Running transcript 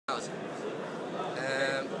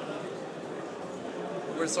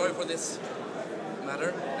we're sorry for this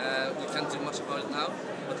matter. We can't do much about it now,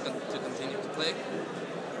 but to continue to play.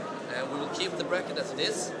 We will keep the bracket as it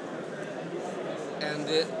is, and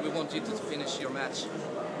we want you to finish your match.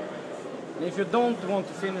 And if you don't want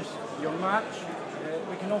to finish your match,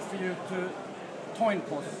 we can offer you to coin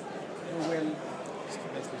toss who will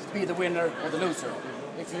be the winner or the loser.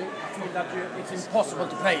 If you feel that it's impossible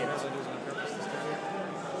to play it.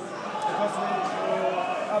 Because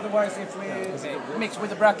otherwise, if we mix with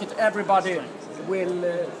the bracket, everybody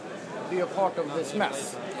will be a part of this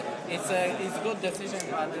mess. It's a good decision,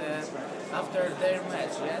 but after their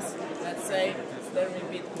match, yes, let's say Sterling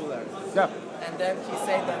beat Cooler. Yeah. And then he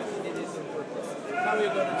said that he did it on purpose. How are you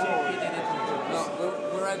going to check he did it on purpose? No,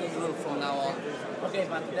 we're adding the rule from now on. Okay,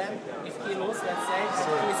 but then if he loses, let's say,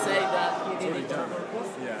 we say that he did it on purpose,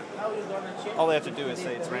 how are you going to check? All they have to do is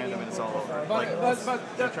say it's random and it's all over. But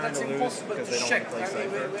that's impossible to check. I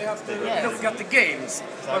mean, we have to look at the games.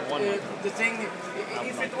 But the thing,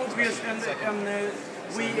 if it's obvious and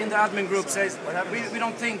we in the admin group says we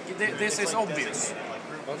don't think this is obvious,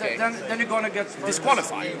 Okay. then you're going to get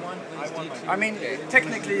disqualified. I mean,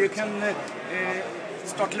 technically you can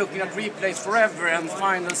start looking at replays forever and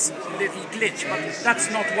find a little glitch, but that's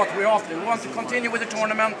not what we're after. We want to continue with the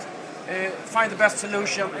tournament, find the best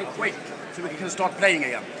solution and quick, so we can start playing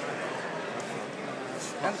again.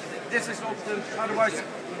 And this is not, otherwise,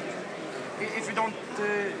 if you don't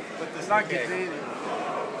like it,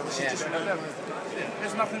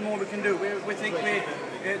 there's nothing more we can do. We think we,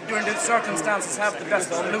 during the circumstances, have the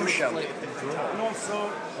best solution. And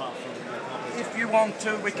also, if you want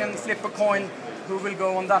to, we can flip a coin who will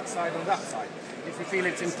go on that side, if you feel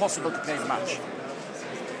it's impossible to play the match. You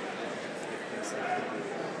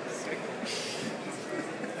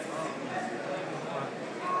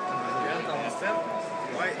don't understand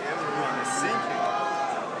why everyone is thinking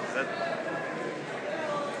that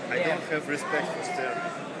I don't have respect for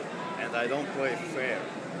Sterling and I don't play fair.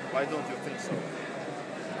 Why don't you think so?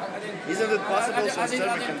 Isn't it possible that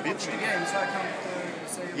Sterling can beat me?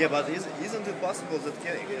 Yeah, but isn't it possible that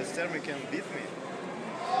Sterling can beat me?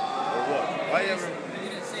 Or what? Why ever? I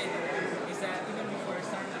didn't say that. Is that even before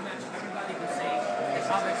starting the match, everybody would say the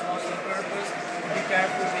Alex lost on purpose. Be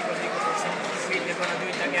careful because they're gonna do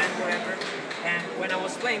it again forever. And when I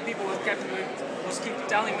was playing, people was keep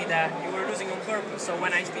telling me that you were losing on purpose. So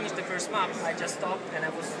when I finished the first map, I just stopped and I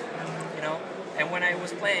was, you know. And when I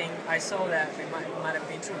was playing, I saw that it might have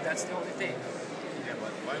been true. That's the only thing. Yeah,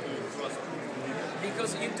 but why do you trust people?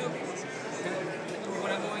 Because you took. We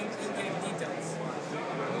wanna go in game details.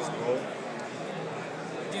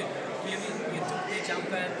 Dude, you took the jump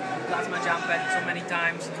pad, plasma jump pad so many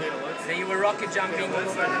times. Then you were rocket jumping all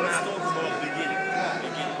over the map. Let's talk about beginning.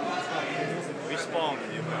 Which spawn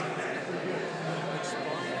did you have?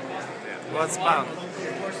 What spawn?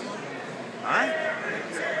 Huh?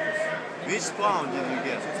 Which spawn did you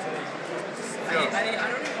get? I don't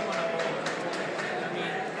even want to. I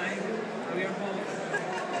mean, we are both.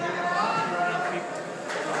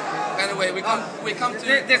 Anyway, we come to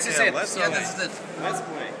This is it. Yeah, this is it. Let's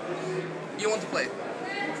play. You want to play? Of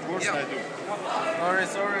course Yeah. I do.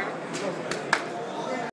 Sorry.